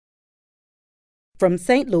from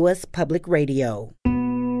St. Louis Public Radio.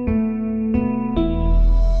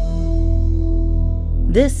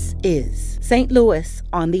 This is St. Louis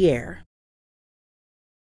on the Air.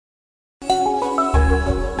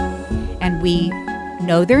 And we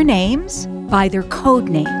know their names by their code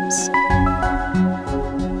names.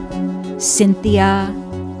 Cynthia,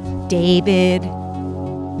 David,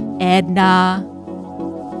 Edna,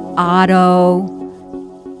 Otto,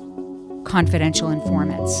 confidential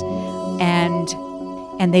informants.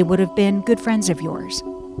 And they would have been good friends of yours.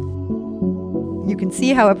 You can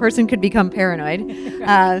see how a person could become paranoid.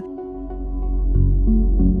 And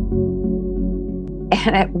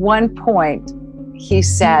at one point, he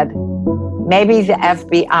said, maybe the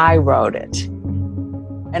FBI wrote it.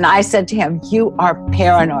 And I said to him, you are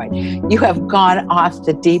paranoid. You have gone off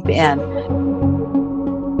the deep end.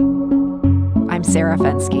 I'm Sarah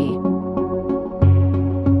Fenske.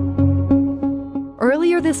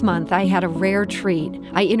 Earlier this month, I had a rare treat.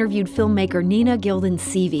 I interviewed filmmaker Nina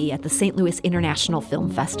Gilden-Seavey at the St. Louis International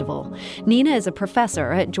Film Festival. Nina is a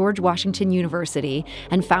professor at George Washington University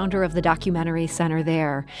and founder of the Documentary Center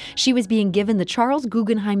there. She was being given the Charles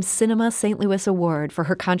Guggenheim Cinema St. Louis Award for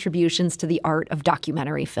her contributions to the art of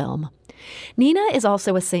documentary film. Nina is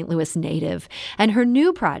also a St. Louis native, and her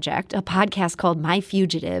new project, a podcast called My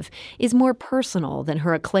Fugitive, is more personal than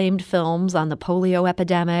her acclaimed films on the polio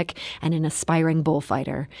epidemic and an aspiring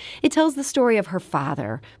bullfighter. It tells the story of her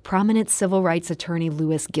father, prominent civil rights attorney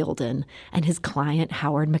Louis Gilden, and his client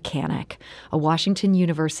Howard Mechanic, a Washington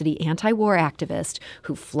University anti-war activist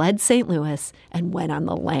who fled St. Louis and went on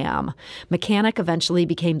the lam. Mechanic eventually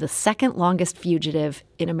became the second longest fugitive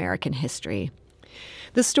in American history.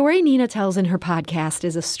 The story Nina tells in her podcast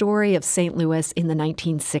is a story of St. Louis in the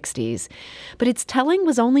 1960s. But its telling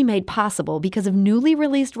was only made possible because of newly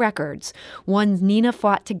released records, ones Nina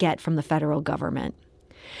fought to get from the federal government.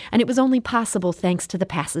 And it was only possible thanks to the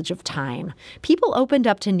passage of time. People opened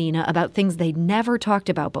up to Nina about things they'd never talked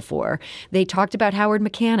about before. They talked about Howard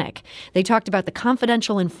Mechanic. They talked about the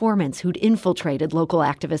confidential informants who'd infiltrated local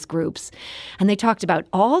activist groups. And they talked about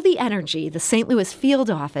all the energy the St. Louis field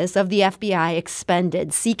office of the FBI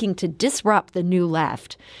expended seeking to disrupt the New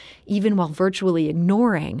Left, even while virtually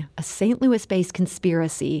ignoring a St. Louis-based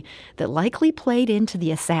conspiracy that likely played into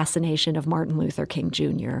the assassination of Martin Luther King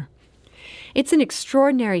Jr. It's an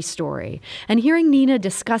extraordinary story, and hearing Nina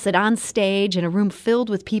discuss it on stage in a room filled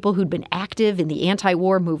with people who'd been active in the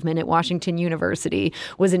anti-war movement at Washington University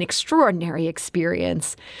was an extraordinary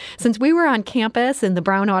experience. Since we were on campus in the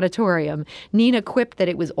Brown Auditorium, Nina quipped that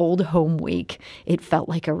it was old home week. It felt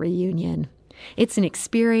like a reunion. It's an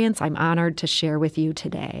experience I'm honored to share with you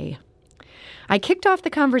today. I kicked off the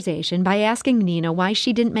conversation by asking Nina why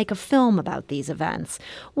she didn't make a film about these events.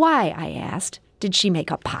 Why, I asked, did she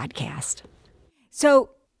make a podcast? So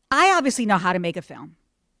I obviously know how to make a film.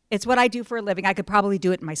 It's what I do for a living. I could probably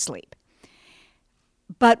do it in my sleep.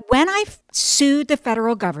 But when I sued the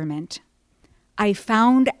federal government, I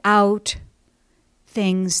found out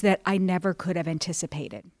things that I never could have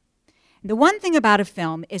anticipated. The one thing about a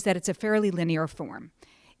film is that it's a fairly linear form.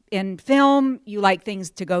 In film, you like things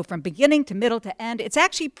to go from beginning to middle to end. It's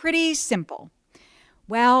actually pretty simple.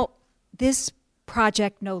 Well, this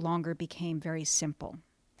project no longer became very simple.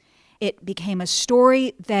 It became a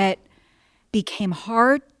story that became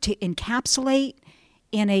hard to encapsulate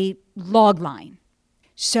in a log line.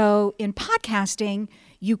 So in podcasting,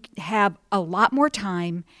 you have a lot more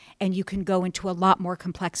time and you can go into a lot more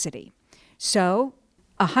complexity. So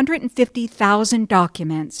 150,000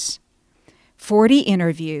 documents, 40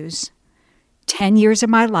 interviews, 10 years of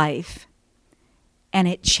my life, and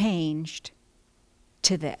it changed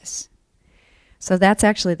to this. So that's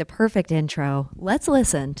actually the perfect intro. Let's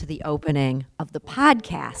listen to the opening of the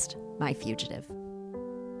podcast, My Fugitive.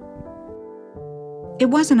 It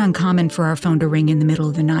wasn't uncommon for our phone to ring in the middle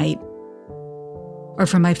of the night, or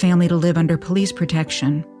for my family to live under police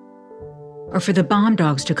protection, or for the bomb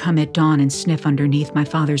dogs to come at dawn and sniff underneath my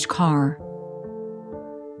father's car.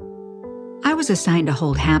 I was assigned to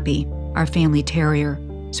hold Happy, our family terrier,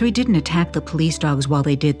 so he didn't attack the police dogs while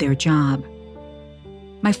they did their job.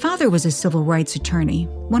 My father was a civil rights attorney,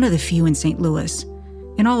 one of the few in St. Louis,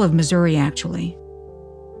 in all of Missouri, actually.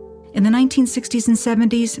 In the 1960s and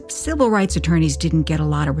 70s, civil rights attorneys didn't get a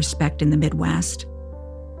lot of respect in the Midwest.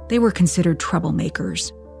 They were considered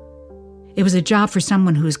troublemakers. It was a job for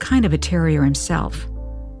someone who was kind of a terrier himself,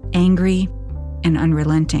 angry and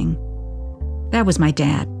unrelenting. That was my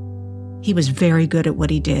dad. He was very good at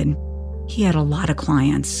what he did. He had a lot of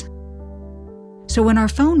clients. So when our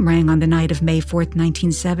phone rang on the night of May 4th,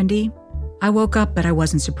 1970, I woke up, but I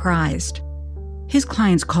wasn't surprised. His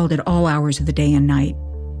clients called at all hours of the day and night.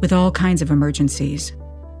 with all kinds of emergencies.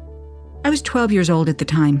 I was 12 years old at the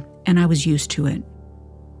time, and I was used to it.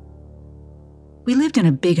 We lived in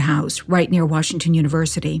a big house right near Washington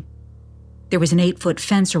University. There was an 8-foot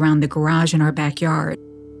fence around the garage in our backyard.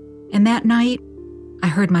 And that night, I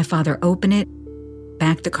heard my father open it,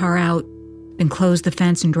 back the car out, then close the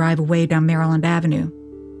fence and drive away down Maryland Avenue.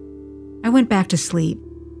 I went back to sleep.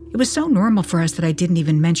 It was so normal for us that I didn't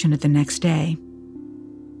even mention it the next day.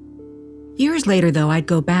 Years later, though, I'd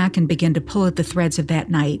go back and begin to pull at the threads of that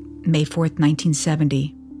night, May 4th,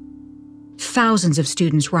 1970. Thousands of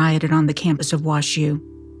students rioted on the campus of WashU.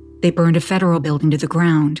 They burned a federal building to the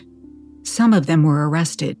ground. Some of them were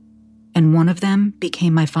arrested, and one of them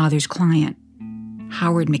became my father's client,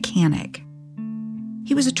 Howard Mechanic.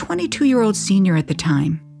 He was a 22-year-old senior at the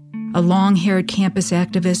time, a long-haired campus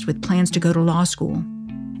activist with plans to go to law school.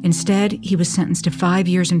 Instead, he was sentenced to 5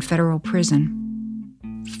 years in federal prison.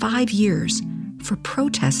 5 years for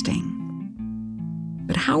protesting.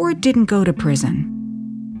 But Howard didn't go to prison.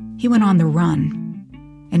 He went on the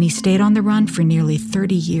run, and he stayed on the run for nearly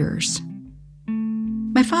 30 years.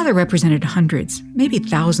 My father represented hundreds, maybe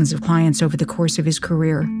thousands of clients over the course of his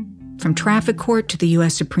career, from traffic court to the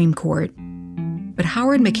U.S. Supreme Court. But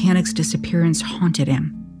Howard Mechanic's disappearance haunted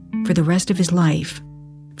him for the rest of his life.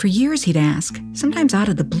 For years he'd ask, sometimes out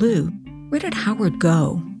of the blue, where did Howard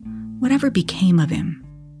go? Whatever became of him?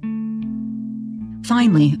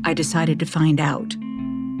 Finally, I decided to find out.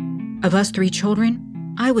 Of us 3 children,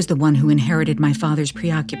 I was the one who inherited my father's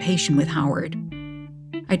preoccupation with Howard.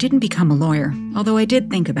 I didn't become a lawyer, although I did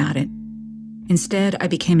think about it. Instead, I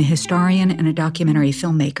became a historian and a documentary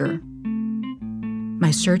filmmaker.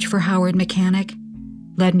 My search for Howard Mechanic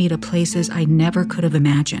led me to places I never could have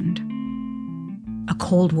imagined. A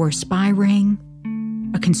Cold War spy ring,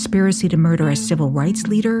 a conspiracy to murder a civil rights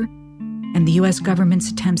leader, and the U.S.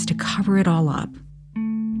 government's attempts to cover it all up.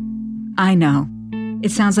 I know,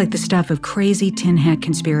 it sounds like the stuff of crazy tin hat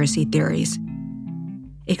conspiracy theories.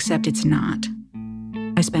 Except it's not.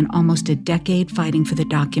 I spent almost a decade fighting for the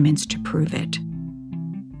documents to prove it.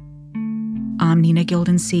 I'm Nina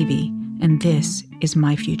Gilden-Seavey, and this is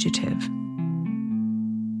My Fugitive.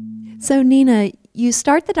 So, Nina, you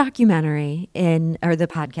start the documentary or the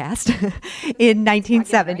podcast in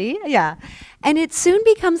 1970. Yeah. And it soon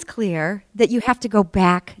becomes clear that you have to go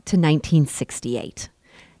back to 1968.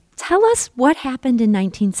 Tell us what happened in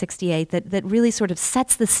 1968 that really sort of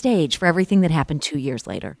sets the stage for everything that happened 2 years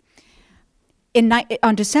later.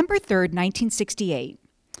 On December 3rd, 1968,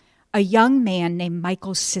 a young man named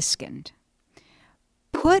Michael Siskind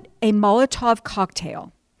put a Molotov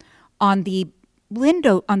cocktail on the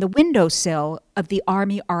windowsill of the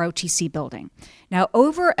Army ROTC building. Now,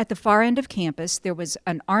 over at the far end of campus, there was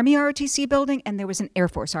an Army ROTC building and there was an Air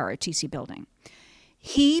Force ROTC building.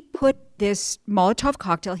 He put this Molotov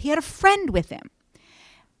cocktail, he had a friend with him.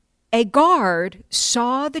 A guard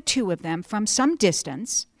saw the two of them from some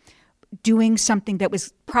distance doing something that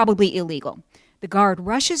was probably illegal. The guard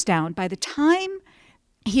rushes down. By the time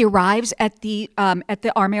he arrives at the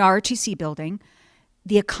Army ROTC building,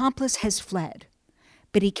 the accomplice has fled.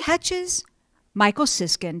 But he catches Michael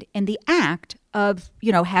Siskind in the act of,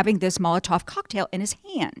 having this Molotov cocktail in his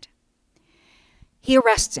hand. He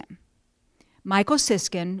arrests him. Michael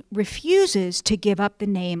Siskind refuses to give up the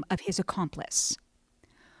name of his accomplice.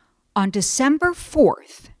 On December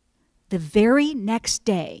 4th, the very next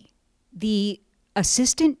day, the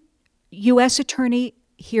assistant U.S. attorney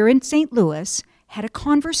here in St. Louis had a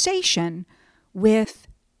conversation with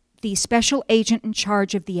the special agent in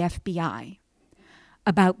charge of the FBI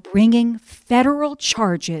about bringing federal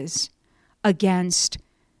charges against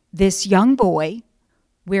this young boy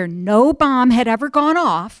where no bomb had ever gone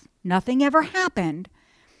off, nothing ever happened,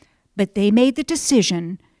 but they made the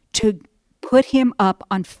decision to put him up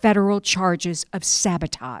on federal charges of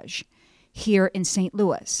sabotage here in St.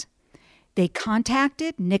 Louis. They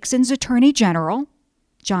contacted Nixon's Attorney General,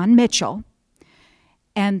 John Mitchell,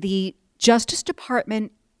 and the Justice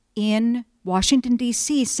Department in Washington,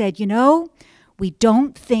 D.C. said, we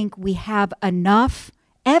don't think we have enough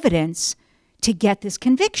evidence to get this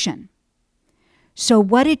conviction. So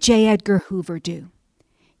what did J. Edgar Hoover do?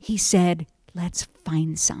 He said, let's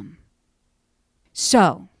find some.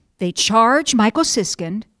 So they charge Michael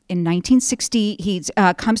Siskind in 1960. He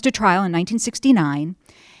comes to trial in 1969,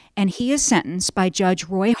 and he is sentenced by Judge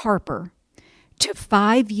Roy Harper to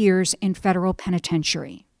 5 years in federal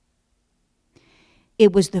penitentiary.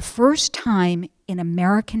 It was the first time in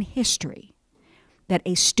American history that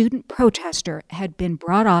a student protester had been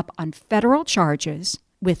brought up on federal charges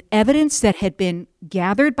with evidence that had been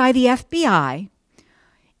gathered by the FBI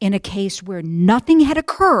in a case where nothing had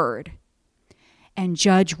occurred, And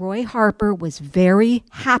Judge Roy Harper was very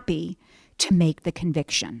happy to make the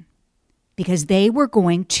conviction because they were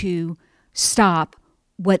going to stop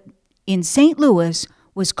what in St. Louis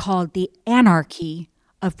was called the anarchy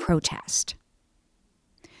of protest.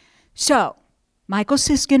 So, Michael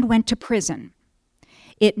Siskind went to prison.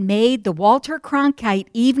 It made the Walter Cronkite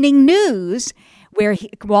Evening News, where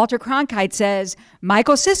Walter Cronkite says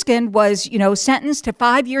Michael Siskind was, sentenced to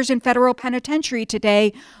 5 years in federal penitentiary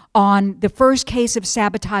today on the first case of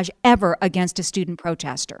sabotage ever against a student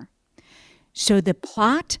protester. So the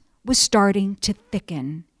plot was starting to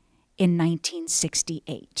thicken in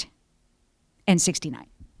 1968 and 69.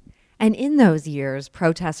 And in those years,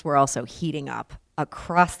 protests were also heating up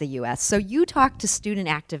across the U.S. So you talked to student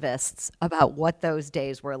activists about what those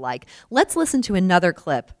days were like. Let's listen to another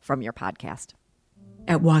clip from your podcast.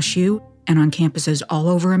 At WashU and on campuses all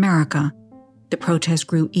over America, the protests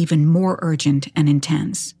grew even more urgent and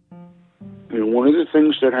intense. One of the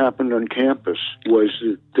things that happened on campus was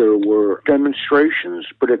that there were demonstrations,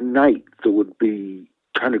 but at night there would be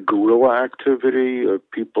kind of guerrilla activity of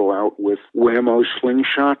people out with whammo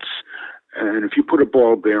slingshots. And if you put a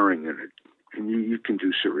ball bearing in it, and you can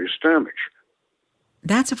do serious damage.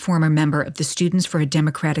 That's a former member of the Students for a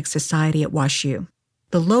Democratic Society at WashU,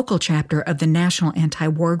 the local chapter of the National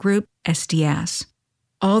Anti-War Group, SDS.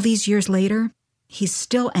 All these years later, he's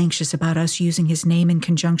still anxious about us using his name in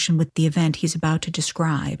conjunction with the event he's about to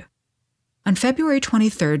describe. On February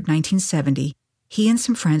 23, 1970, he and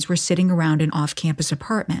some friends were sitting around an off-campus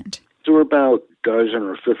apartment. There were about a dozen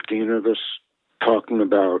or 15 of us talking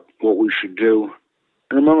about what we should do.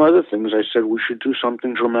 And among other things, I said we should do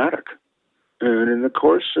something dramatic. And in the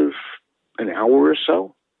course of an hour or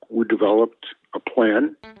so, we developed a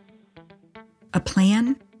plan. A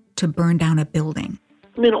plan to burn down a building.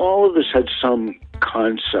 All of us had some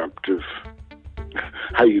concept of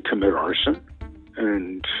how you commit arson,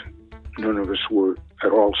 and none of us were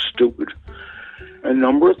at all stupid. A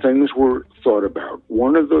number of things were thought about.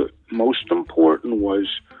 One of the most important was,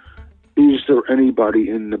 is there anybody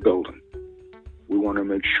in the building? We want to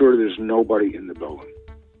make sure there's nobody in the building.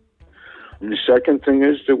 And the second thing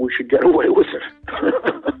is that we should get away with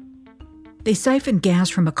it. They siphoned gas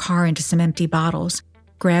from a car into some empty bottles,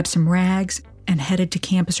 grabbed some rags, and headed to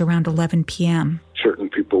campus around 11 p.m. Certain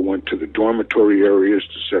people went to the dormitory areas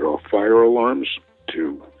to set off fire alarms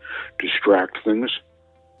to distract things.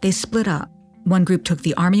 They split up. One group took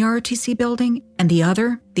the Army ROTC building, and the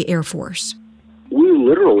other, the Air Force. We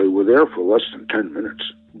literally were there for less than 10 minutes.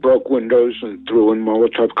 Broke windows and threw in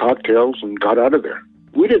Molotov cocktails and got out of there.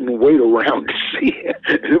 We didn't wait around to see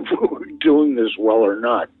if we were doing this well or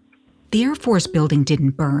not. The Air Force building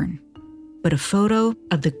didn't burn, but a photo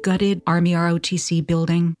of the gutted Army ROTC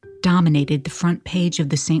building dominated the front page of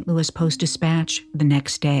the St. Louis Post-Dispatch the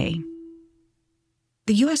next day.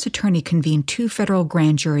 The U.S. Attorney convened 2 federal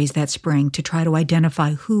grand juries that spring to try to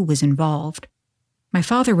identify who was involved. My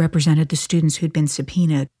father represented the students who'd been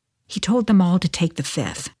subpoenaed. He told them all to take the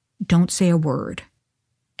fifth. Don't say a word.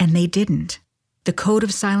 And they didn't. The code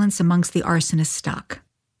of silence amongst the arsonists stuck.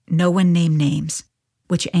 No one named names,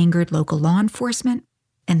 which angered local law enforcement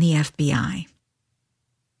and the FBI.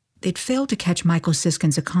 They'd failed to catch Michael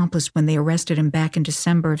Siskind's accomplice when they arrested him back in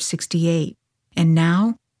December of '68. And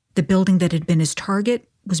now, the building that had been his target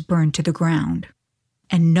was burned to the ground.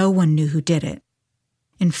 And no one knew who did it.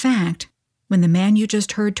 In fact, when the man you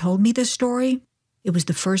just heard told me this story, it was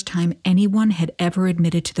the first time anyone had ever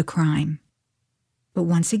admitted to the crime. But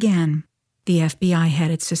once again, the FBI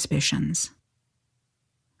had its suspicions.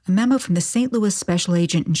 A memo from the St. Louis special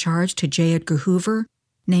agent in charge to J. Edgar Hoover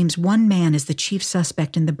names one man as the chief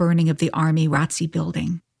suspect in the burning of the Army ROTC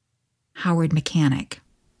building, Howard Mechanic.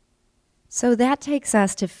 So that takes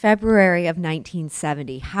us to February of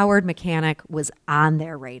 1970. Howard Mechanic was on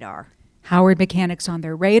their radar. Howard Mechanic's on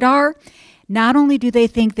their radar. Not only do they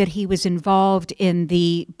think that he was involved in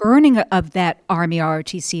the burning of that Army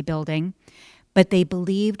ROTC building, but they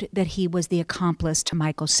believed that he was the accomplice to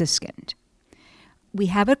Michael Siskind. We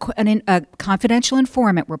have a confidential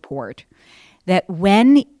informant report that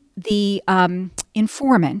when the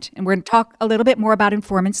informant, and we're going to talk a little bit more about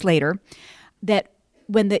informants later, that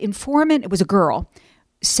when the informant, it was a girl,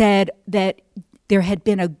 said that there had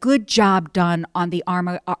been a good job done on the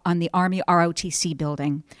Army ROTC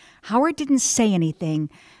building, Howard didn't say anything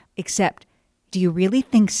except, "Do you really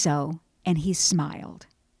think so?" And he smiled.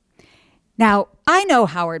 Now, I know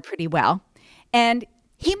Howard pretty well, and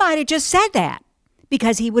he might have just said that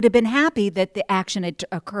because he would have been happy that the action had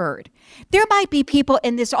occurred. There might be people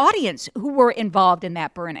in this audience who were involved in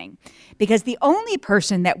that burning, because the only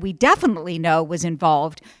person that we definitely know was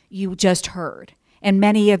involved, you just heard. And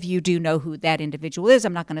many of you do know who that individual is.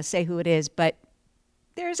 I'm not going to say who it is, but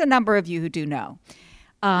there's a number of you who do know.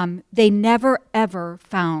 They never, ever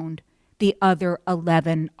found the other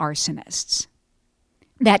 11 arsonists.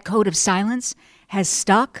 That code of silence has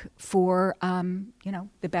stuck for,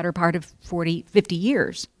 the better part of 40, 50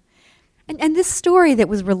 years. And this story that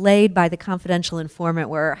was relayed by the confidential informant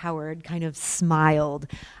where Howard kind of smiled,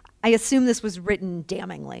 I assume this was written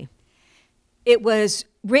damningly. It was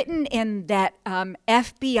written in that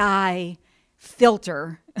FBI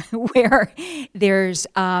filter where there's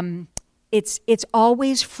it's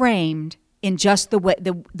always framed in just the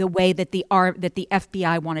way that the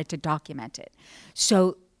FBI wanted to document it.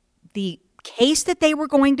 So the case that they were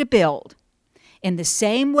going to build, in the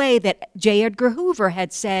same way that J. Edgar Hoover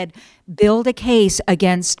had said, build a case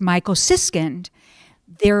against Michael Siskind,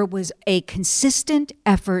 there was a consistent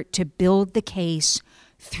effort to build the case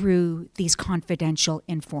through these confidential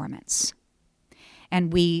informants.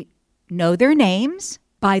 And we know their names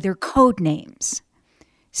by their code names.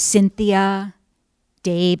 Cynthia,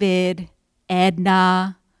 David,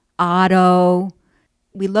 Edna, Otto.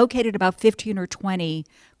 We located about 15 or 20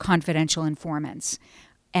 confidential informants.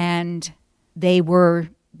 And they were,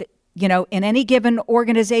 in any given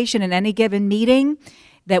organization, in any given meeting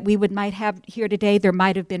that we might have here today, there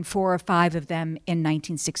might have been 4 or 5 of them in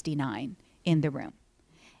 1969 in the room.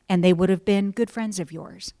 And they would have been good friends of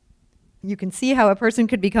yours. You can see how a person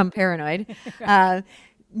could become paranoid.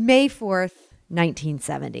 May 4th,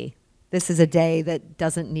 1970. This is a day that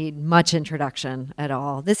doesn't need much introduction at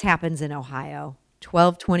all. This happens in Ohio,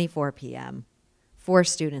 12:24 p.m. 4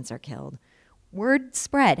 students are killed. Word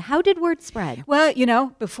spread. How did word spread? Well,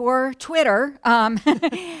 before Twitter,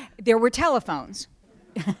 there were telephones.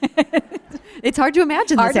 It's hard to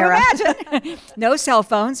imagine this era. Hard to imagine. No cell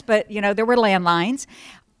phones, but, there were landlines.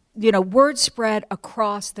 Word spread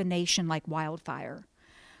across the nation like wildfire.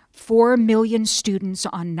 4 million students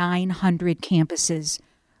on 900 campuses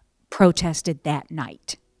protested that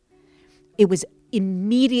night. It was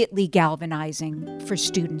immediately galvanizing for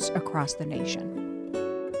students across the nation.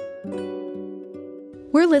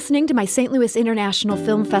 We're listening to my St. Louis International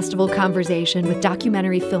Film Festival conversation with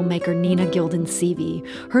documentary filmmaker Nina Gilden Seavey.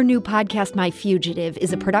 Her new podcast, My Fugitive,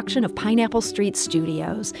 is a production of Pineapple Street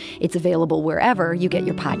Studios. It's available wherever you get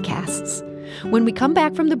your podcasts. When we come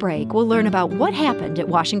back from the break, we'll learn about what happened at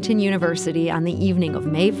Washington University on the evening of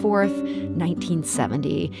May 4th,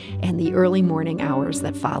 1970, and the early morning hours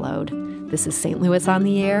that followed. This is St. Louis on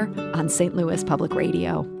the Air on St. Louis Public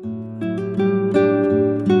Radio.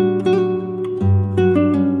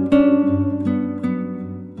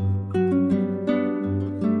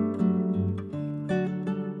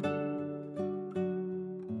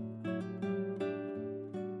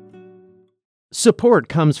 Support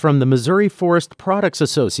comes from the Missouri Forest Products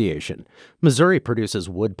Association. Missouri produces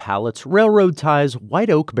wood pallets, railroad ties, white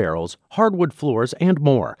oak barrels, hardwood floors, and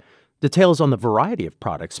more. Details on the variety of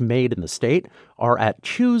products made in the state are at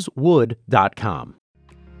choosewood.com.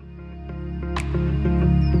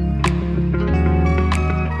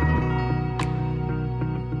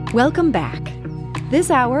 Welcome back. This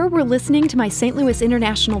hour, we're listening to my St. Louis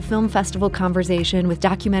International Film Festival conversation with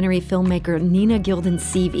documentary filmmaker Nina Gilden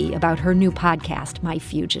Seavey about her new podcast, My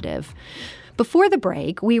Fugitive. Before the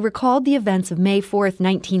break, we recalled the events of May 4th,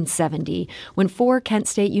 1970, when 4 Kent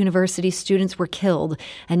State University students were killed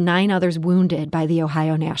and 9 others wounded by the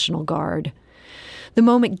Ohio National Guard. The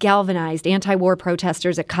moment galvanized anti-war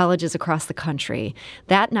protesters at colleges across the country.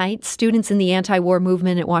 That night, students in the anti-war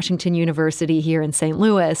movement at Washington University here in St.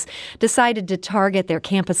 Louis decided to target their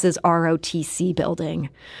campus's ROTC building.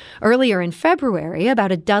 Earlier in February,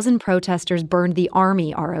 about a dozen protesters burned the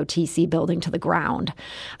Army ROTC building to the ground.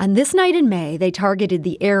 On this night in May, they targeted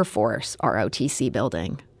the Air Force ROTC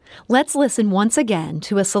building. Let's listen once again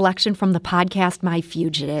to a selection from the podcast My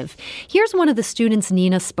Fugitive. Here's one of the students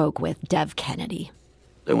Nina spoke with, Dev Kennedy.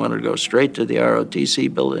 They wanted to go straight to the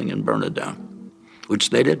ROTC building and burn it down,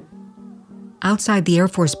 which they did. Outside the Air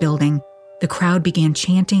Force building, the crowd began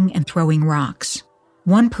chanting and throwing rocks.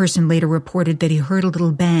 One person later reported that he heard a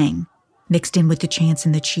little bang mixed in with the chants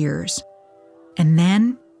and the cheers. And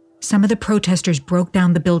then some of the protesters broke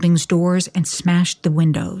down the building's doors and smashed the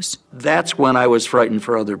windows. That's when I was frightened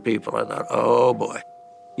for other people. I thought, oh boy,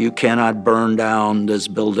 you cannot burn down this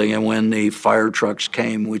building. And when the fire trucks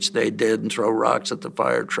came, which they did, and throw rocks at the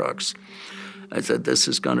fire trucks, I said, this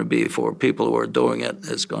is going to be, for people who are doing it,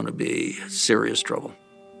 it's going to be serious trouble.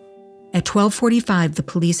 At 12:45, the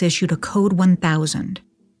police issued a Code 1000,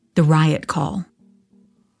 the riot call.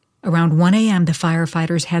 Around 1 a.m., the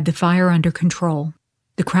firefighters had the fire under control.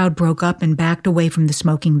 The crowd broke up and backed away from the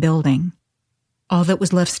smoking building. All that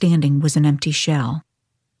was left standing was an empty shell.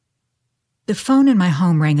 The phone in my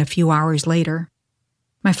home rang a few hours later.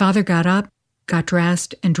 My father got up, got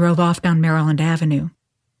dressed, and drove off down Maryland Avenue.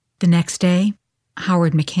 The next day,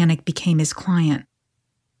 Howard Mechanic became his client.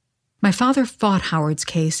 My father fought Howard's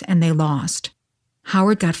case, and they lost.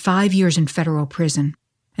 Howard got 5 years in federal prison,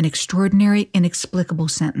 an extraordinary, inexplicable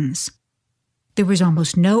sentence. There was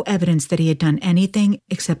almost no evidence that he had done anything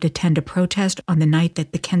except attend a protest on the night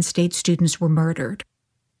that the Kent State students were murdered.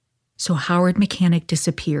 So Howard Mechanic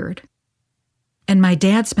disappeared. And my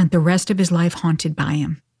dad spent the rest of his life haunted by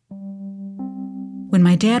him. When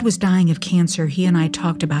my dad was dying of cancer, he and I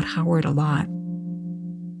talked about Howard a lot.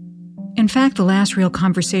 In fact, the last real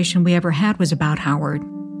conversation we ever had was about Howard.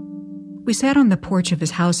 We sat on the porch of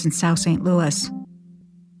his house in South St. Louis.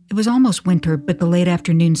 It was almost winter, but the late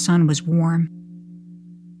afternoon sun was warm.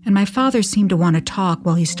 And my father seemed to want to talk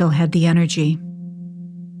while he still had the energy.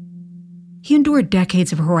 He endured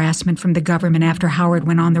decades of harassment from the government after Howard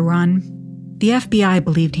went on the run. The FBI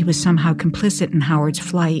believed he was somehow complicit in Howard's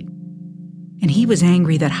flight, and he was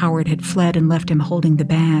angry that Howard had fled and left him holding the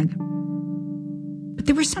bag. But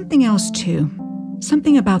there was something else, too.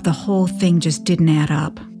 Something about the whole thing just didn't add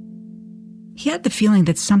up. He had the feeling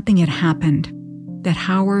that something had happened that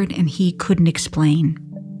Howard and he couldn't explain.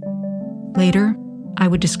 Later, I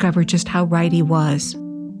would discover just how right he was.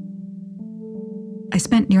 I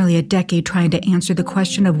spent nearly a decade trying to answer the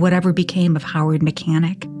question of whatever became of Howard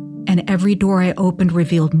Mechanic, and every door I opened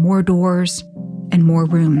revealed more doors and more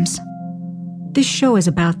rooms. This show is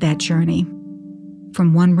about that journey,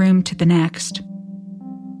 from one room to the next,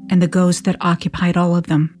 and the ghosts that occupied all of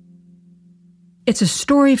them. It's a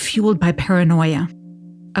story fueled by paranoia,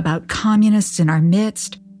 about communists in our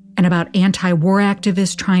midst, and about anti-war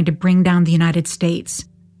activists trying to bring down the United States,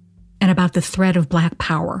 and about the threat of Black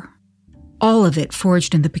power. All of it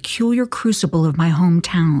forged in the peculiar crucible of my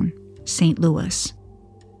hometown, St. Louis.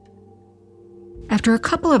 After a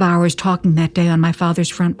couple of hours talking that day on my father's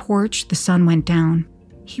front porch, the sun went down.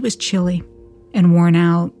 He was chilly and worn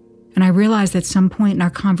out, and I realized at some point in our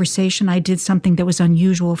conversation I did something that was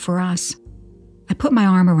unusual for us. I put my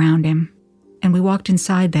arm around him, and we walked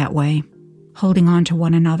inside that way, holding on to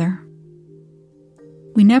one another.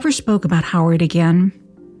 We never spoke about Howard again.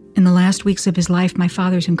 In the last weeks of his life, my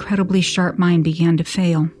father's incredibly sharp mind began to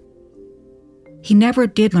fail. He never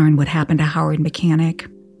did learn what happened to Howard Mechanic,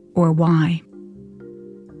 or why.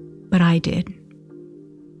 But I did.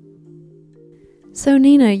 So,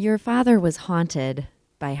 Nina, your father was haunted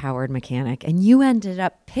by Howard Mechanic, and you ended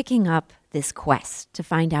up picking up this quest to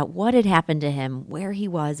find out what had happened to him, where he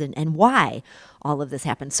was, and why all of this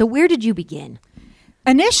happened. So where did you begin?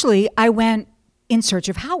 Initially, I went in search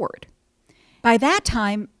of Howard. By that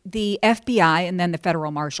time, the FBI and then the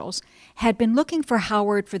federal marshals had been looking for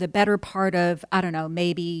Howard for the better part of,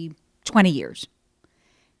 maybe 20 years.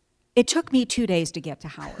 It took me 2 days to get to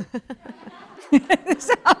Howard.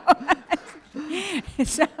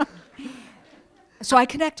 So I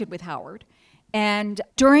connected with Howard. And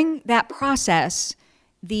during that process,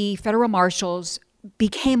 the federal marshals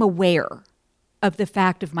became aware of the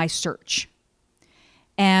fact of my search.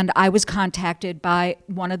 And I was contacted by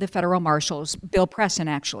one of the federal marshals, Bill Presson,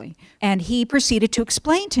 actually. And he proceeded to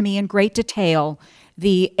explain to me in great detail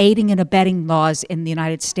the aiding and abetting laws in the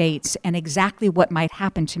United States and exactly what might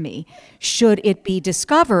happen to me should it be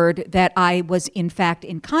discovered that I was, in fact,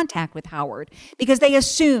 in contact with Howard. Because they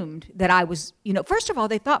assumed that I was, first of all,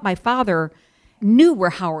 they thought my father knew where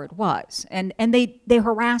Howard was, and they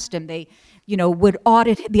harassed him. They, would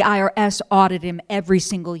audit, the IRS audit him every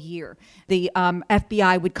single year. The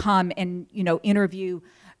FBI would come and, interview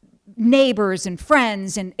neighbors and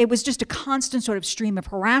friends, and it was just a constant sort of stream of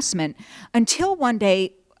harassment until one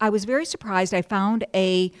day I was very surprised. I found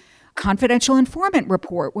a confidential informant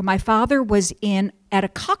report where my father was at a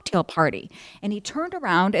cocktail party, and he turned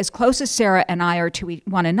around as close as Sarah and I are to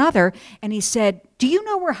one another, and he said, "Do you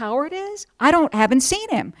know where Howard is? Haven't seen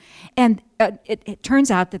him." And it turns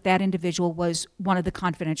out that individual was one of the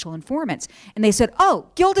confidential informants, and they said, "Oh,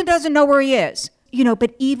 Gilden doesn't know where he is."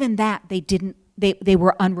 But even that they didn't. They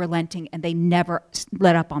were unrelenting, and they never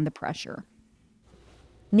let up on the pressure.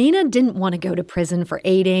 Nina didn't want to go to prison for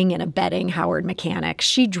aiding and abetting Howard Mechanic.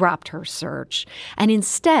 She dropped her search. And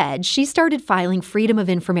instead, she started filing Freedom of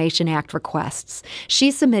Information Act requests. She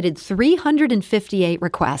submitted 358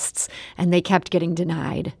 requests, and they kept getting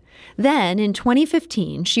denied. Then, in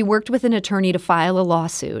 2015, she worked with an attorney to file a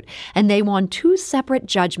lawsuit, and they won 2 separate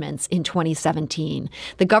judgments in 2017.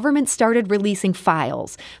 The government started releasing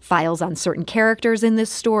files on certain characters in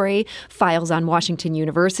this story, files on Washington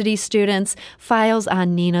University students, files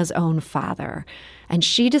on Nina's own father. and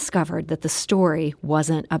she discovered that the story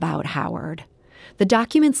wasn't about Howard. The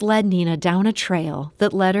documents led Nina down a trail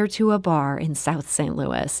that led her to a bar in South St.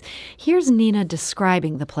 Louis. Here's Nina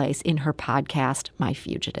describing the place in her podcast, My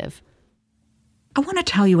Fugitive. I want to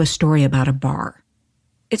tell you a story about a bar.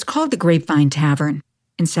 It's called the Grapevine Tavern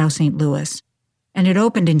in South St. Louis, and it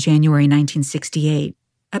opened in January 1968,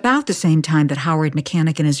 about the same time that Howard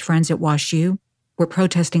Mechanic and his friends at WashU were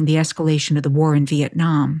protesting the escalation of the war in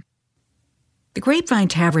Vietnam. The Grapevine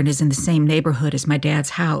Tavern is in the same neighborhood as my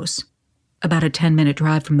dad's house, about a 10-minute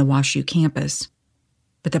drive from the WashU campus.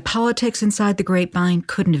 But the politics inside the Grapevine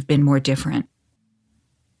couldn't have been more different.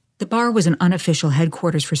 The bar was an unofficial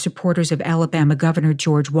headquarters for supporters of Alabama Governor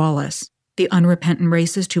George Wallace, the unrepentant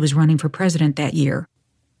racist who was running for president that year.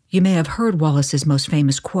 You may have heard Wallace's most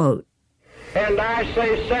famous quote. And I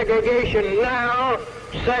say segregation now,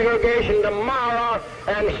 segregation tomorrow,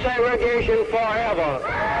 and segregation forever.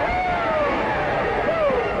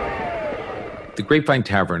 The Grapevine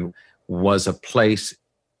Tavern was a place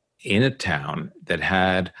in a town that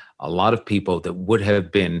had a lot of people that would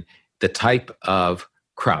have been the type of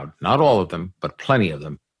crowd, not all of them, but plenty of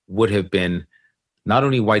them, would have been not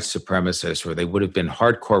only white supremacists, or they would have been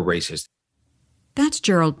hardcore racists. That's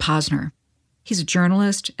Gerald Posner. He's a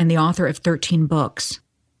journalist and the author of 13 books.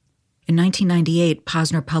 In 1998,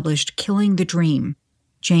 Posner published Killing the Dream,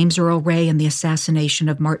 James Earl Ray and the Assassination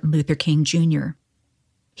of Martin Luther King Jr.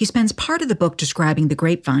 He spends part of the book describing the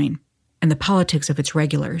Grapevine and the politics of its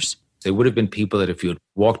regulars. They would have been people that if you had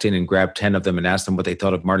walked in and grabbed 10 of them and asked them what they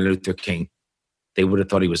thought of Martin Luther King, they would have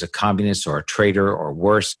thought he was a communist or a traitor or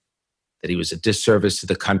worse, that he was a disservice to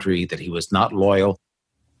the country, that he was not loyal.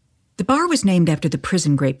 The bar was named after the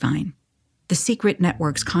prison Grapevine, the secret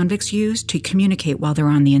networks convicts use to communicate while they're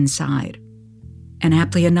on the inside. And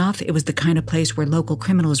aptly enough, it was the kind of place where local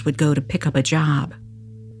criminals would go to pick up a job.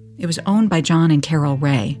 It was owned by John and Carol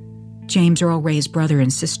Ray, James Earl Ray's brother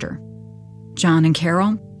and sister. John and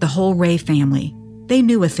Carol, the whole Ray family, they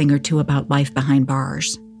knew a thing or two about life behind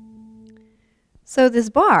bars. So this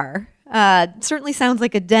bar certainly sounds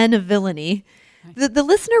like a den of villainy. The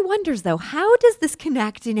listener wonders, though, how does this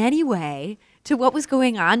connect in any way to what was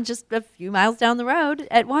going on just a few miles down the road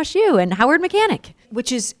at WashU and Howard Mechanic?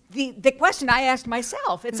 Which is the question I asked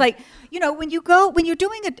myself. It's like, when you're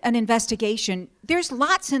doing an investigation, there's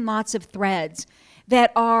lots and lots of threads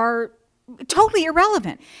that are totally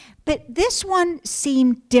irrelevant. But this one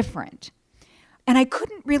seemed different. And I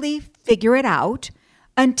couldn't really figure it out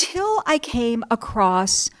until I came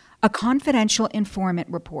across a confidential informant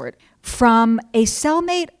report from a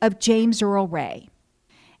cellmate of James Earl Ray.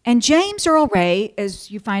 And James Earl Ray,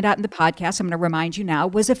 as you find out in the podcast, I'm going to remind you now,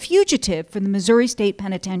 was a fugitive from the Missouri State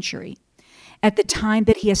Penitentiary at the time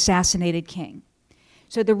that he assassinated King.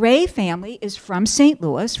 So the Ray family is from St.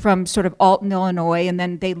 Louis, from sort of Alton, Illinois, and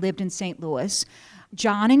then they lived in St. Louis.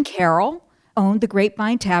 John and Carol owned the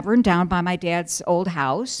Grapevine Tavern down by my dad's old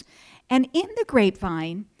house. And in the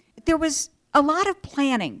Grapevine, there was a lot of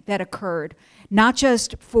planning that occurred, not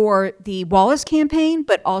just for the Wallace campaign,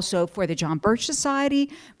 but also for the John Birch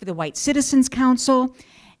Society, for the White Citizens Council.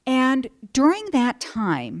 And during that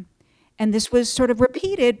time, and this was sort of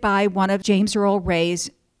repeated by one of James Earl Ray's,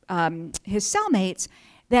 his cellmates,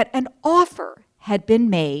 that an offer had been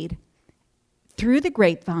made through the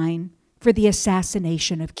Grapevine for the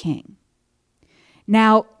assassination of King.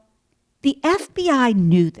 Now, the FBI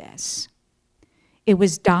knew this. It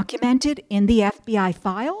was documented in the FBI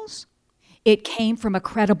files. It came from a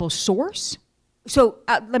credible source. So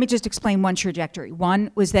let me just explain one trajectory.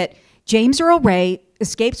 One was that James Earl Ray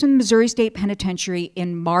escapes from the Missouri State Penitentiary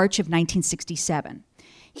in March of 1967.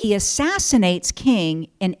 He assassinates King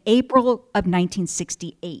in April of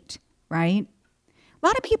 1968, right? A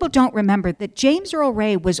lot of people don't remember that James Earl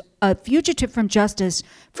Ray was a fugitive from justice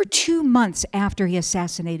for 2 months after he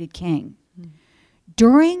assassinated King.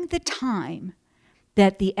 During the time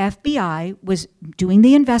that the FBI was doing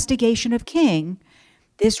the investigation of King,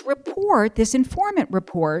 this report, this informant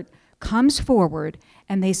report, comes forward,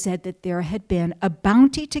 and they said that there had been a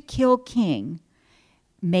bounty to kill King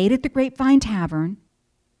made at the Grapevine Tavern,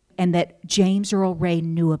 and that James Earl Ray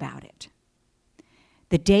knew about it.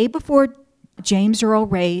 The day before James Earl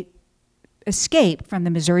Ray escaped from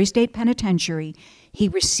the Missouri State Penitentiary, he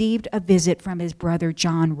received a visit from his brother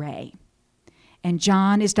John Ray. And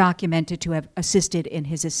John is documented to have assisted in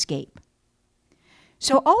his escape.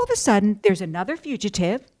 So all of a sudden, there's another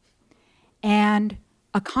fugitive and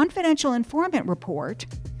a confidential informant report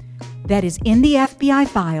that is in the FBI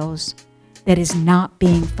files that is not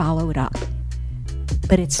being followed up.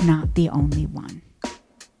 But it's not the only one.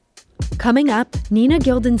 Coming up, Nina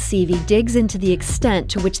Gilden-Seavey digs into the extent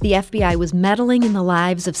to which the FBI was meddling in the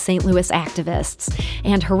lives of St. Louis activists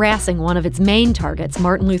and harassing one of its main targets,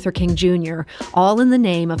 Martin Luther King Jr., all in the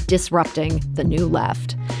name of disrupting the New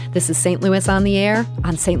Left. This is St. Louis on the Air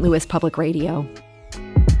on St. Louis Public Radio.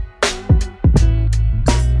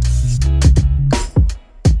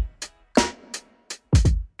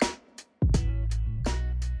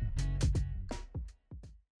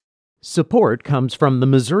 Support comes from the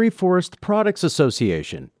Missouri Forest Products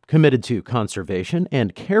Association, committed to conservation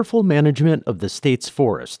and careful management of the state's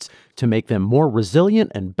forests to make them more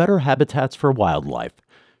resilient and better habitats for wildlife.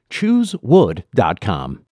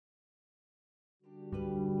 ChooseWood.com.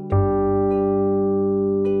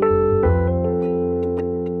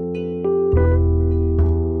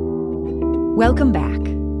 Welcome back.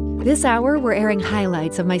 This hour, we're airing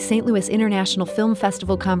highlights of my St. Louis International Film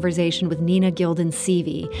Festival conversation with Nina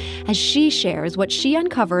Gilden-Seavey as she shares what she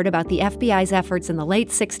uncovered about the FBI's efforts in the late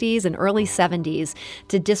 60s and early 70s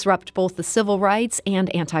to disrupt both the civil rights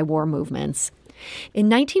and anti-war movements. In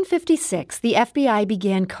 1956, the FBI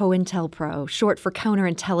began COINTELPRO, short for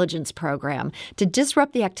Counterintelligence Program, to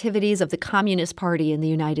disrupt the activities of the Communist Party in the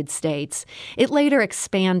United States. It later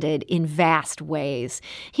expanded in vast ways.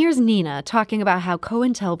 Here's Nina talking about how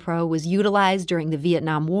COINTELPRO was utilized during the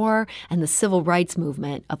Vietnam War and the civil rights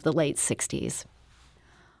movement of the late 60s.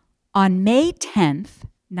 On May 10th,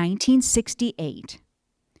 1968,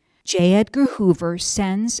 J. Edgar Hoover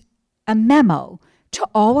sends a memo to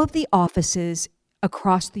all of the offices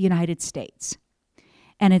across the United States.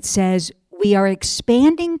 And it says, we are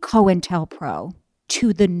expanding COINTELPRO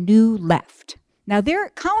to the New Left. Now,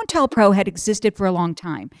 COINTELPRO had existed for a long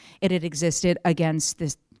time. It had existed against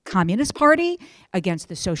the Communist Party, against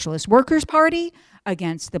the Socialist Workers' Party,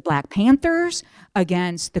 against the Black Panthers,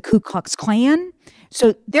 against the Ku Klux Klan.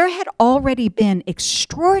 So there had already been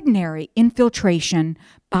extraordinary infiltration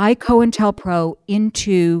by COINTELPRO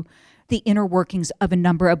into the inner workings of a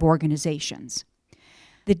number of organizations.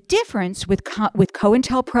 The difference with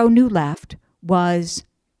COINTELPRO New Left was,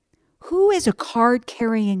 who is a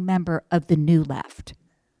card-carrying member of the New Left?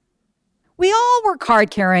 We all were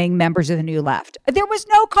card-carrying members of the New Left. There was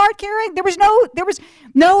no card-carrying. There was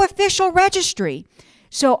no official registry.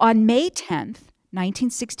 So on May 10th,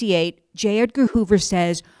 1968, J. Edgar Hoover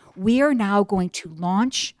says, we are now going to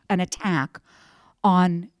launch an attack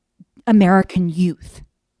on American youth.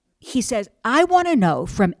 He says, I want to know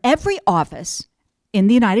from every office in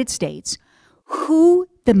the United States who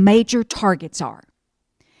the major targets are.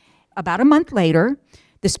 About a month later,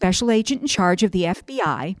 the special agent in charge of the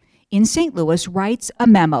FBI in St. Louis writes a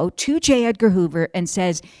memo to J. Edgar Hoover and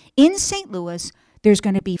says, in St. Louis, there's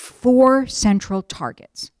going to be 4 central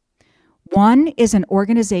targets. One is an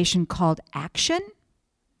organization called Action.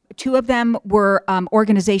 2 of them were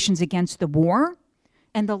organizations against the war.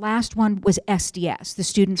 And the last one was SDS, the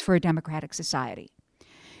Students for a Democratic Society.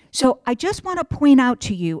 So I just want to point out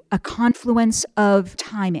to you a confluence of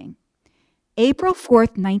timing. April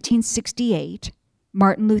 4th, 1968,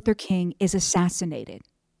 Martin Luther King is assassinated.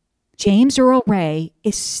 James Earl Ray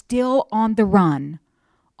is still on the run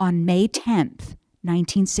on May 10th,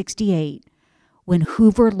 1968, when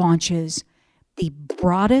Hoover launches the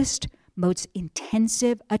broadest, most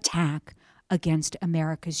intensive attack against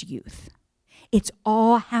America's youth. It's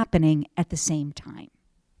all happening at the same time.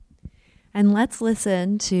 And let's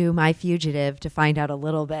listen to My Fugitive to find out a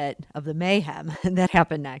little bit of the mayhem that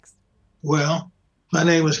happened next. Well, my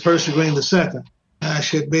name is Percy Green II. I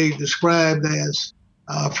should be described as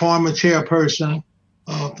a former chairperson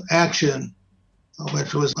of Action,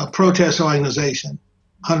 which was a protest organization,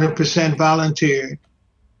 100% volunteer,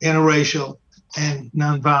 interracial, and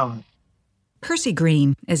nonviolent. Percy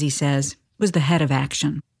Green, as he says, was the head of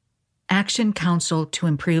Action. Action Council to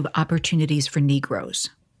Improve Opportunities for Negroes.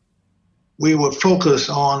 We would focus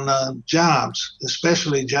on jobs,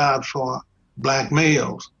 especially jobs for Black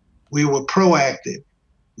males. We were proactive.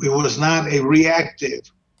 We was not a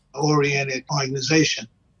reactive-oriented organization.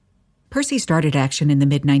 Percy started Action in the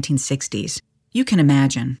mid-1960s. You can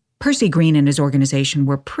imagine, Percy Green and his organization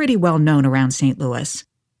were pretty well known around St. Louis,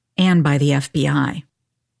 and by the FBI,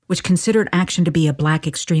 which considered Action to be a Black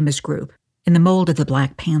extremist group in the mold of the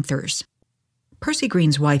Black Panthers. Percy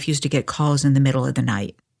Green's wife used to get calls in the middle of the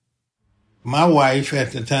night. My wife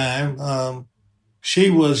at the time, she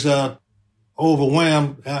was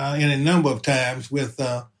overwhelmed in a number of times with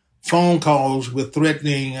phone calls with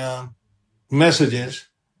threatening messages,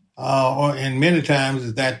 and many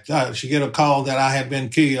times that she get a call that I had been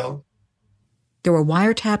killed. There were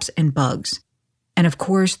wiretaps and bugs, and of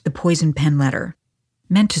course the poison pen letter,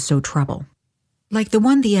 meant to sow trouble. Like the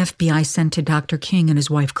one the FBI sent to Dr. King and his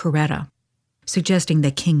wife Coretta, suggesting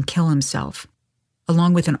that King kill himself,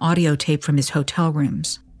 along with an audio tape from his hotel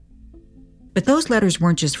rooms. But those letters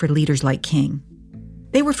weren't just for leaders like King.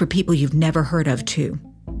 They were for people you've never heard of, too.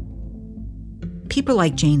 People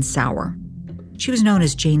like Jane Sauer. She was known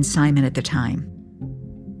as Jane Simon at the time.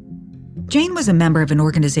 Jane was a member of an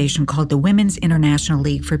organization called the Women's International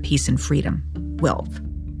League for Peace and Freedom, WILF,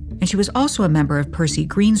 and she was also a member of Percy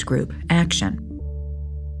Green's group, Action.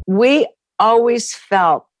 We always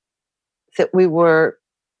felt that we were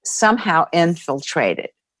somehow infiltrated.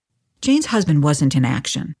 Jane's husband wasn't in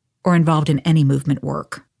Action or involved in any movement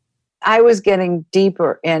work. I was getting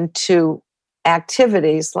deeper into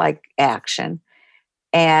activities like Action,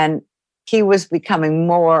 and he was becoming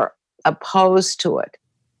more opposed to it.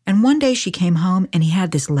 And one day she came home and he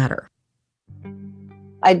had this letter.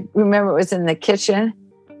 I remember it was in the kitchen,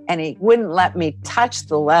 and he wouldn't let me touch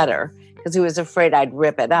the letter because he was afraid I'd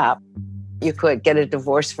rip it up. You could get a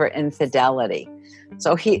divorce for infidelity.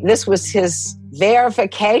 So this was his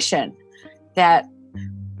verification that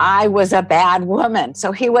I was a bad woman.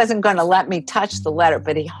 So he wasn't going to let me touch the letter,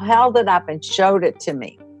 but he held it up and showed it to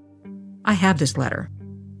me. I have this letter.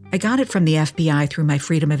 I got it from the FBI through my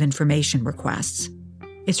Freedom of Information requests.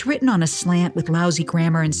 It's written on a slant with lousy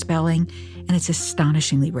grammar and spelling, and it's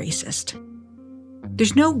astonishingly racist.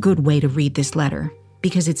 There's no good way to read this letter,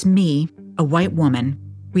 because it's me, a white woman,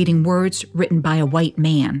 reading words written by a white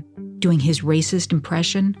man, doing his racist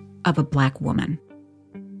impression of a black woman.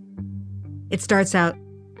 It starts out,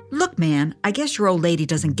 "Look, man, I guess your old lady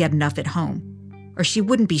doesn't get enough at home, or she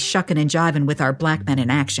wouldn't be shucking and jiving with our black men in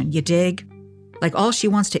Action, you dig? Like all she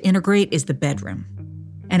wants to integrate is the bedroom."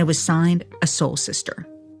 And it was signed, a soul sister.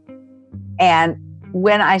 And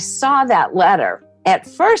when I saw that letter, at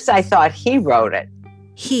first I thought he wrote it.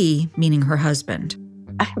 He, meaning her husband.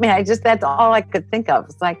 I mean, that's all I could think of.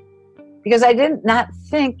 It's like, because I did not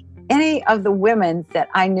think any of the women that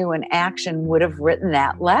I knew in Action would have written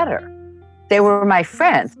that letter. They were my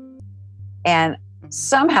friends. And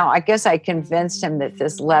somehow, I guess I convinced him that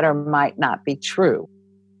this letter might not be true.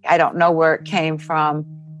 I don't know where it came from.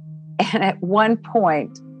 And at one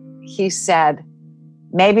point, he said,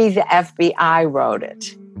 maybe the FBI wrote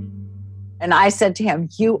it. And I said to him,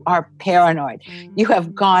 you are paranoid. You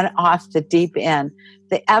have gone off the deep end.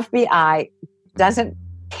 The FBI doesn't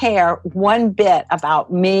care one bit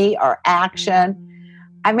about me or Action.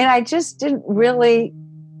 I mean, I just didn't really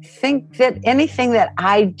think that anything that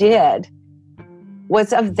I did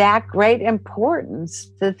was of that great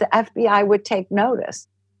importance that the FBI would take notice.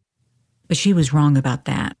 But she was wrong about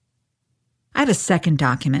that. I have a second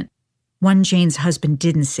document, one Jane's husband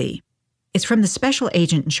didn't see. It's from the special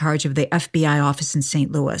agent in charge of the FBI office in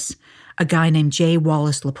St. Louis, a guy named J.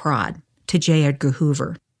 Wallace LaPrade, to J. Edgar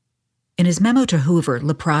Hoover. In his memo to Hoover,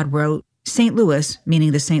 LaPrade wrote, St. Louis,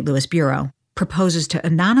 meaning the St. Louis Bureau, proposes to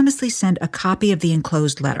anonymously send a copy of the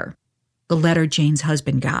enclosed letter, the letter Jane's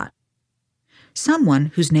husband got.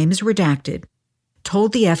 Someone, whose name is redacted,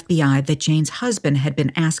 told the FBI that Jane's husband had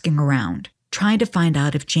been asking around, trying to find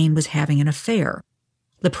out if Jane was having an affair.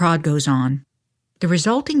 LaPrade goes on, the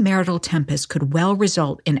resulting marital tempest could well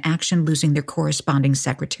result in Action losing their corresponding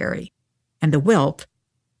secretary, and the WILF,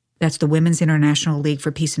 that's the Women's International League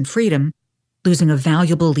for Peace and Freedom, losing a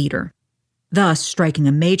valuable leader, thus striking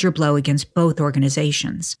a major blow against both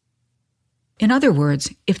organizations. In other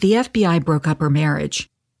words, if the FBI broke up her marriage,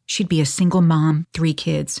 she'd be a single mom, 3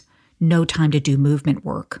 kids, no time to do movement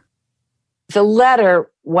work. The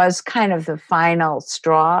letter was kind of the final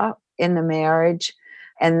straw in the marriage,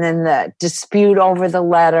 and then the dispute over the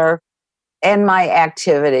letter and my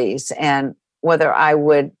activities and whether I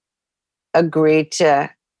would agree to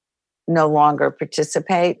no longer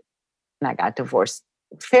participate. And I got divorced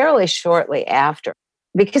fairly shortly after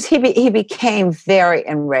because he became very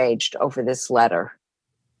enraged over this letter.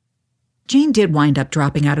 Jane did wind up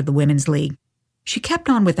dropping out of the Women's League. She kept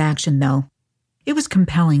on with Action, though. It was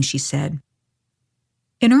compelling, she said.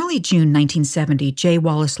 In early June 1970, J.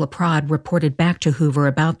 Wallace LaPrade reported back to Hoover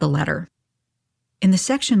about the letter. In the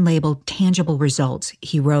section labeled Tangible Results,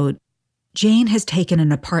 he wrote, Jane has taken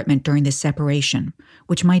an apartment during the separation,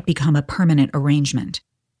 which might become a permanent arrangement.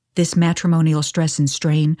 This matrimonial stress and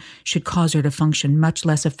strain should cause her to function much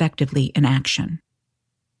less effectively in Action.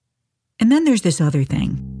 And then there's this other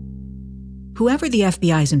thing. Whoever the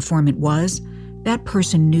FBI's informant was, that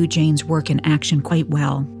person knew Jane's work in Action quite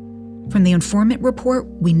well. From the informant report,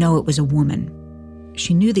 we know it was a woman.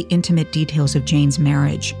 She knew the intimate details of Jane's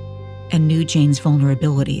marriage and knew Jane's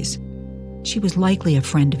vulnerabilities. She was likely a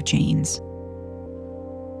friend of Jane's.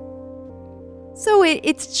 So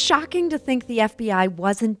it's shocking to think the FBI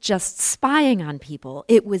wasn't just spying on people.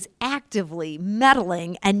 It was actively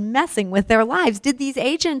meddling and messing with their lives. Did these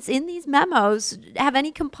agents in these memos have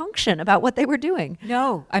any compunction about what they were doing?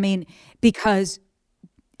 No. I mean, because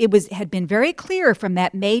had been very clear from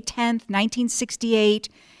that May 10th, 1968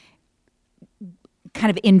 kind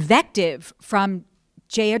of invective from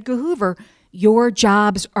J. Edgar Hoover, your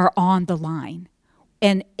jobs are on the line.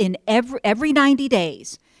 And in every 90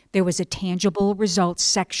 days, there was a tangible results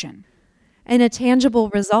section. And a tangible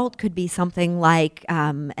result could be something like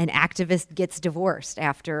an activist gets divorced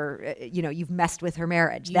after, you've messed with her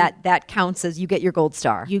marriage. That counts as you get your gold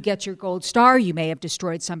star. You get your gold star. You may have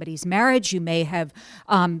destroyed somebody's marriage. You may have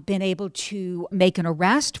been able to make an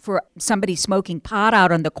arrest for somebody smoking pot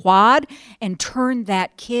out on the quad and turn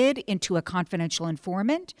that kid into a confidential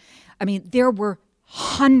informant. I mean, there were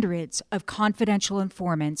hundreds of confidential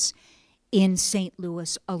informants in St.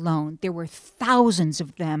 Louis alone. There were thousands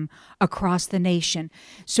of them across the nation.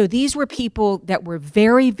 So these were people that were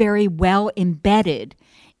very, very well embedded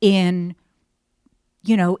in,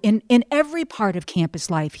 in every part of campus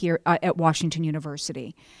life here at Washington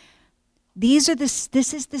University. This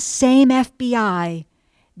is the same FBI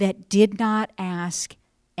that did not ask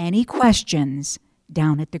any questions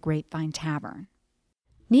down at the Grapevine Tavern.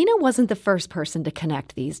 Nina wasn't the first person to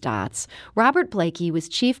connect these dots. Robert Blakey was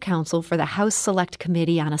chief counsel for the House Select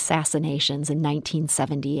Committee on Assassinations in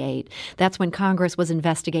 1978. That's when Congress was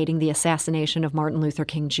investigating the assassination of Martin Luther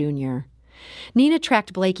King Jr. Nina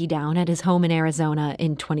tracked Blakey down at his home in Arizona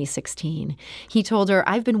in 2016. He told her,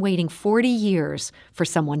 "I've been waiting 40 years for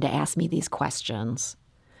someone to ask me these questions."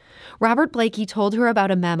 Robert Blakey told her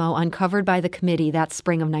about a memo uncovered by the committee that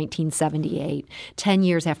spring of 1978, 10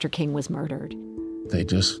 years after King was murdered. They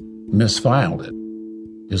just misfiled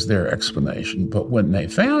it, is their explanation. But when they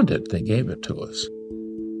found it, they gave it to us.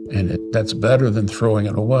 And that's better than throwing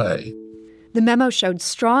it away. The memo showed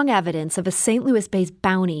strong evidence of a St. Louis-based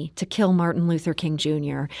bounty to kill Martin Luther King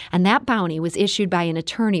Jr., and that bounty was issued by an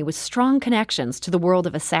attorney with strong connections to the world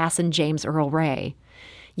of assassin James Earl Ray.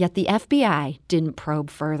 Yet the FBI didn't probe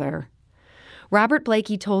further. Robert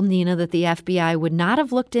Blakey told Nina that the FBI would not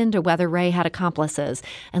have looked into whether Ray had accomplices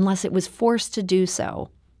unless it was forced to do so,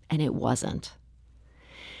 and it wasn't.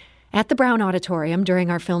 At the Brown Auditorium during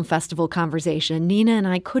our film festival conversation, Nina and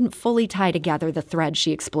I couldn't fully tie together the thread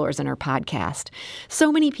she explores in her podcast.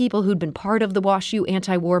 So many people who'd been part of the WashU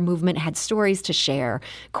anti-war movement had stories to share,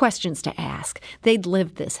 questions to ask. They'd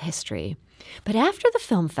lived this history. But after the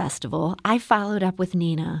film festival, I followed up with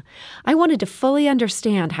Nina. I wanted to fully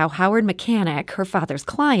understand how Howard Mechanic, her father's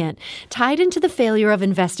client, tied into the failure of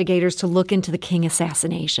investigators to look into the King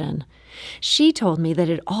assassination. She told me that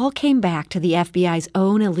it all came back to the FBI's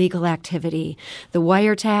own illegal activity, the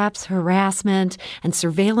wiretaps, harassment, and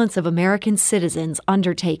surveillance of American citizens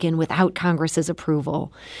undertaken without Congress's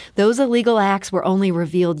approval. Those illegal acts were only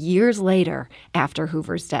revealed years later after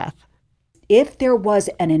Hoover's death. If there was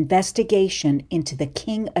an investigation into the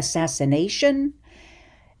King assassination,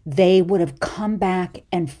 they would have come back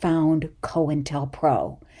and found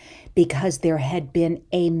COINTELPRO, because there had been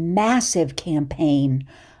a massive campaign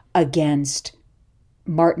against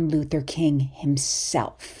Martin Luther King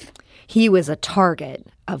himself. He was a target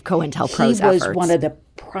of COINTELPRO's efforts. He was one of the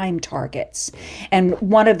prime targets. And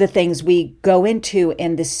one of the things we go into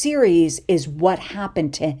in the series is what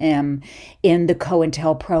happened to him in the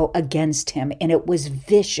COINTELPRO against him. And it was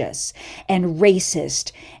vicious and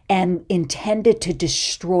racist and intended to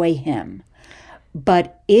destroy him.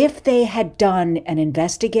 But if they had done an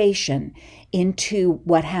investigation into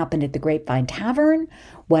what happened at the Grapevine Tavern,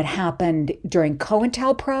 what happened during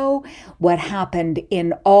COINTELPRO, what happened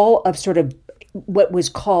in all of sort of what was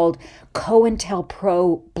called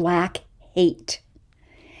COINTELPRO Black Hate,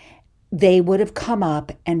 they would have come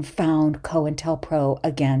up and found COINTELPRO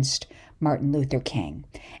against Martin Luther King.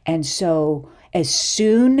 And so as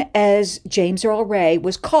soon as James Earl Ray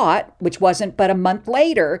was caught, which wasn't but a month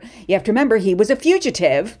later, you have to remember he was a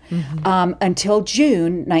fugitive until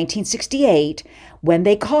June 1968. When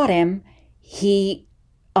they caught him, he,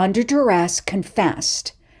 under duress,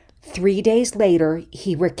 confessed. 3 days later,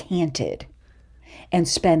 he recanted and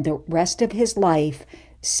spent the rest of his life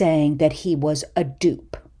saying that he was a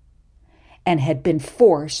dupe and had been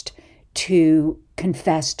forced to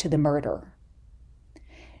confess to the murder.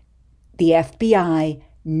 The FBI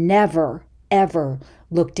never, ever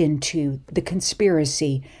looked into the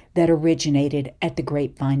conspiracy that originated at the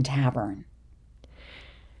Grapevine Tavern.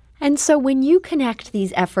 And so when you connect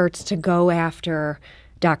these efforts to go after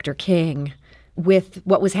Dr. King with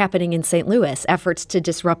what was happening in St. Louis, efforts to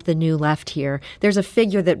disrupt the New Left here. There's a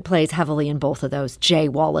figure that plays heavily in both of those, J.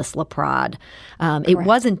 Wallace LaPrade. It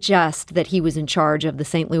wasn't just that he was in charge of the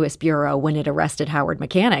St. Louis Bureau when it arrested Howard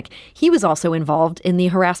Mechanic. He was also involved in the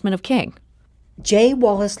harassment of King. J.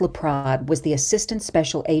 Wallace LaPrade was the assistant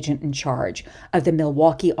special agent in charge of the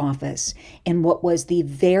Milwaukee office in what was the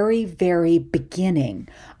very, very beginning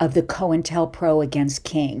of the COINTELPRO against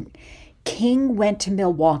King. King went to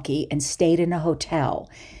Milwaukee and stayed in a hotel.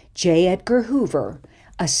 J. Edgar Hoover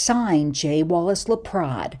assigned J. Wallace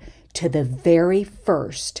LaPrade to the very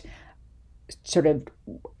first sort of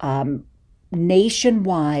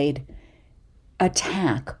nationwide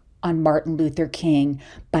attack on Martin Luther King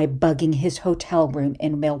by bugging his hotel room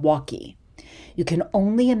in Milwaukee. You can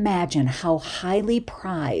only imagine how highly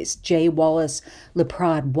prized J. Wallace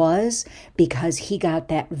LaPrade was because he got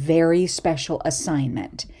that very special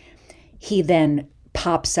assignment. He then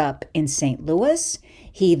pops up in St. Louis.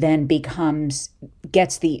 He then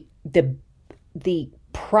gets the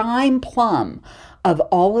prime plum of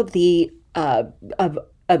all of the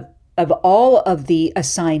all of the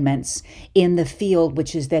assignments in the field,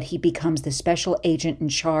 which is that he becomes the special agent in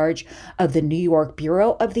charge of the New York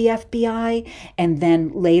Bureau of the FBI. And then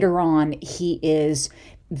later on, he is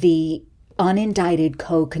the unindicted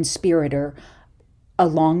co-conspirator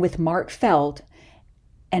along with Mark Felt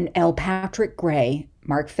and L. Patrick Gray.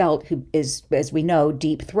 Mark Felt, who is, as we know,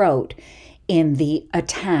 Deep Throat, in the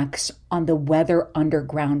attacks on the Weather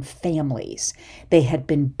Underground families. They had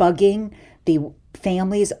been bugging the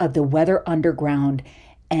families of the Weather Underground,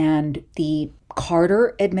 and the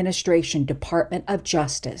Carter administration, Department of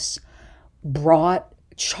Justice, brought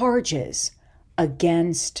charges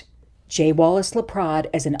against J. Wallace LaPrade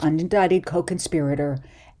as an unindicted co-conspirator,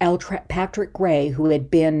 L. Patrick Gray, who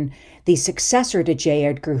had been the successor to J.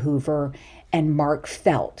 Edgar Hoover, and Mark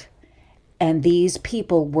Felt. And these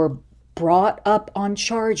people were brought up on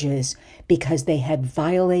charges because they had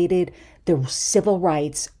violated the civil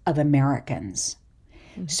rights of Americans.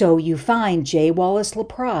 So you find J. Wallace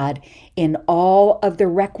LaPrade in all of the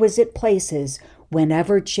requisite places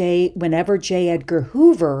whenever J. Edgar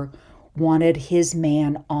Hoover wanted his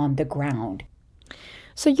man on the ground.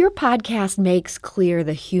 So your podcast makes clear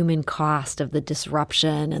the human cost of the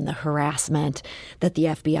disruption and the harassment that the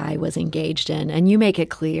FBI was engaged in, and you make it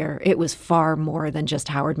clear it was far more than just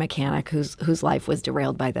Howard Mechanic whose life was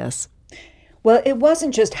derailed by this. Well, it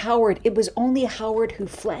wasn't just Howard. It was only Howard who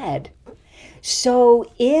fled. So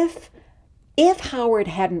if Howard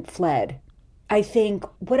hadn't fled, I think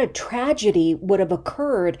what a tragedy would have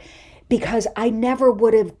occurred, because I never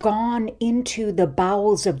would have gone into the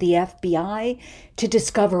bowels of the FBI to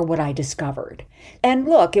discover what I discovered. And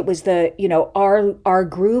look, it was our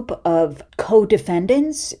group of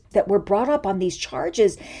co-defendants that were brought up on these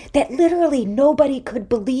charges that literally nobody could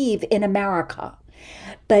believe in America.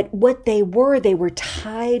 But what they were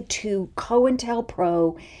tied to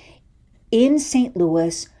COINTELPRO in St.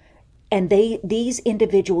 Louis, and these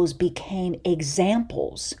individuals became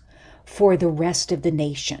examples for the rest of the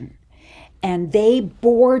nation. And they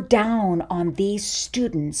bore down on these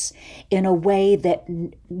students in a way that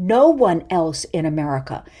no one else in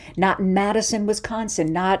America, not in Madison,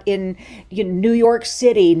 Wisconsin, not in New York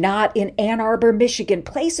City, not in Ann Arbor, Michigan,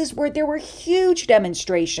 places where there were huge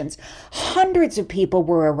demonstrations. Hundreds of people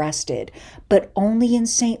were arrested, but only in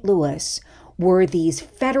St. Louis were these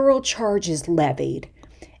federal charges levied.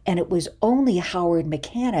 And it was only Howard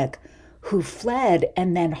Mechanic, who fled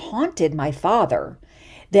and then haunted my father,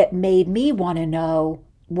 that made me want to know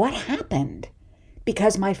what happened.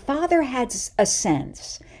 Because my father had a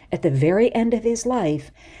sense at the very end of his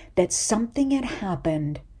life that something had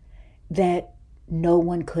happened that no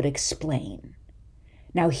one could explain.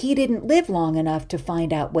 Now, he didn't live long enough to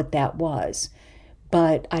find out what that was,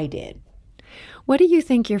 but I did. What do you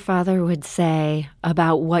think your father would say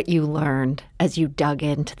about what you learned as you dug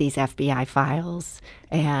into these FBI files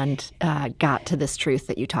and got to this truth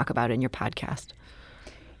that you talk about in your podcast?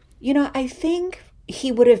 I think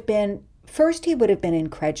he would have been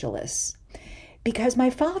incredulous, because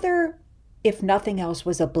my father, if nothing else,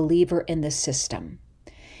 was a believer in the system.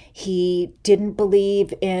 He didn't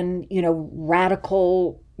believe in,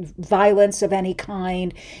 radical violence of any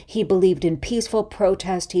kind. He believed in peaceful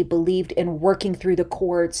protest. He believed in working through the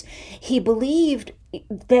courts. He believed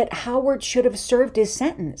that Howard should have served his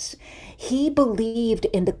sentence. He believed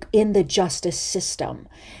in the justice system.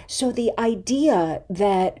 So the idea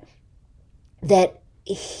that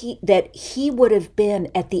he would have been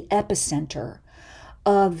at the epicenter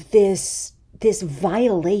of this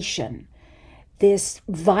violation, this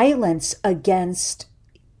violence against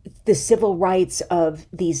the civil rights of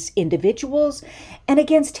these individuals and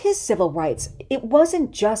against his civil rights. It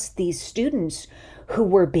wasn't just these students who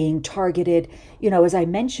were being targeted. As I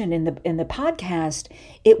mentioned in the podcast,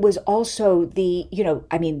 it was also they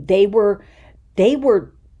were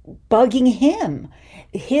bugging him.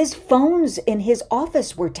 His phones in his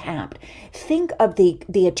office were tapped. Think of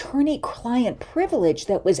the attorney-client privilege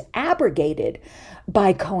that was abrogated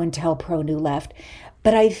by COINTELPRO New Left.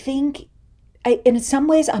 But I think, in some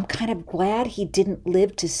ways, I'm kind of glad he didn't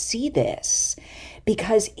live to see this,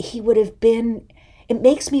 because he would have been, it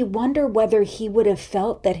makes me wonder whether he would have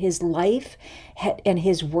felt that his life and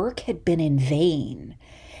his work had been in vain,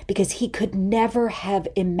 because he could never have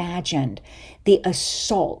imagined the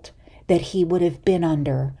assault that he would have been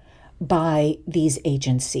under by these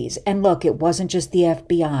agencies. And look, it wasn't just the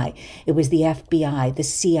FBI. It was the FBI, the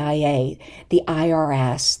CIA, the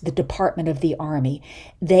IRS, the Department of the Army.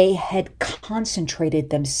 They had concentrated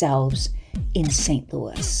themselves in St.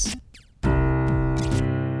 Louis.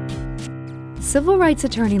 Civil rights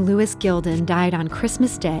attorney Louis Gilden died on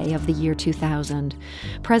Christmas Day of the year 2000.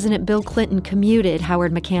 President Bill Clinton commuted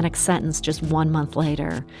Howard Mechanic's sentence just 1 month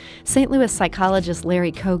later. St. Louis psychologist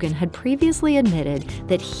Larry Cogan had previously admitted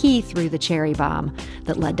that he threw the cherry bomb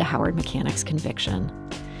that led to Howard Mechanic's conviction.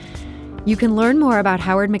 You can learn more about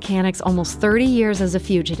Howard Mechanic's almost 30 years as a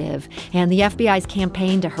fugitive and the FBI's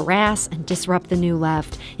campaign to harass and disrupt the New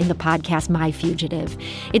Left in the podcast My Fugitive.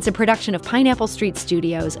 It's a production of Pineapple Street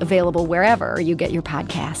Studios, available wherever you get your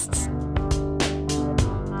podcasts.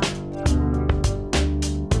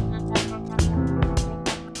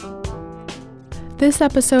 This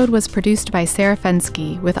episode was produced by Sarah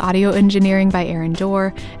Fensky, with audio engineering by Aaron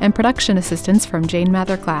Dorr and production assistance from Jane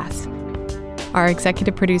Mather-Glass. Our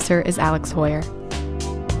executive producer is Alex Hoyer.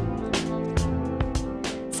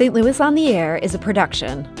 St. Louis on the Air is a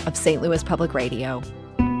production of St. Louis Public Radio.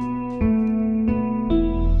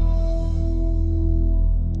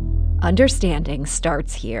 Understanding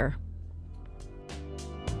starts here.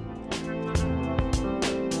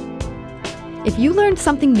 If you learned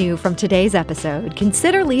something new from today's episode,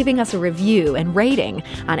 consider leaving us a review and rating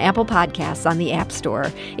on Apple Podcasts on the App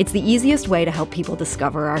Store. It's the easiest way to help people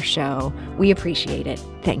discover our show. We appreciate it.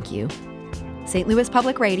 Thank you. St. Louis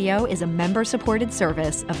Public Radio is a member-supported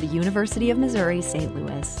service of the University of Missouri, St.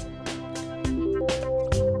 Louis.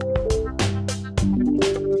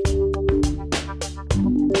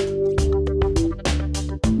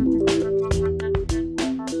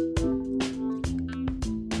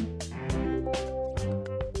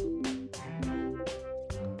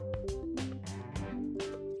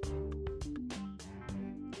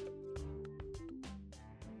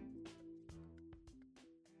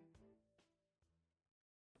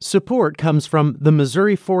 Support comes from the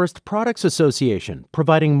Missouri Forest Products Association,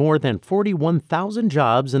 providing more than 41,000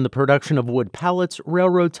 jobs in the production of wood pallets,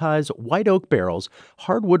 railroad ties, white oak barrels,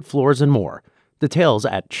 hardwood floors, and more. Details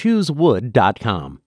at choosewood.com.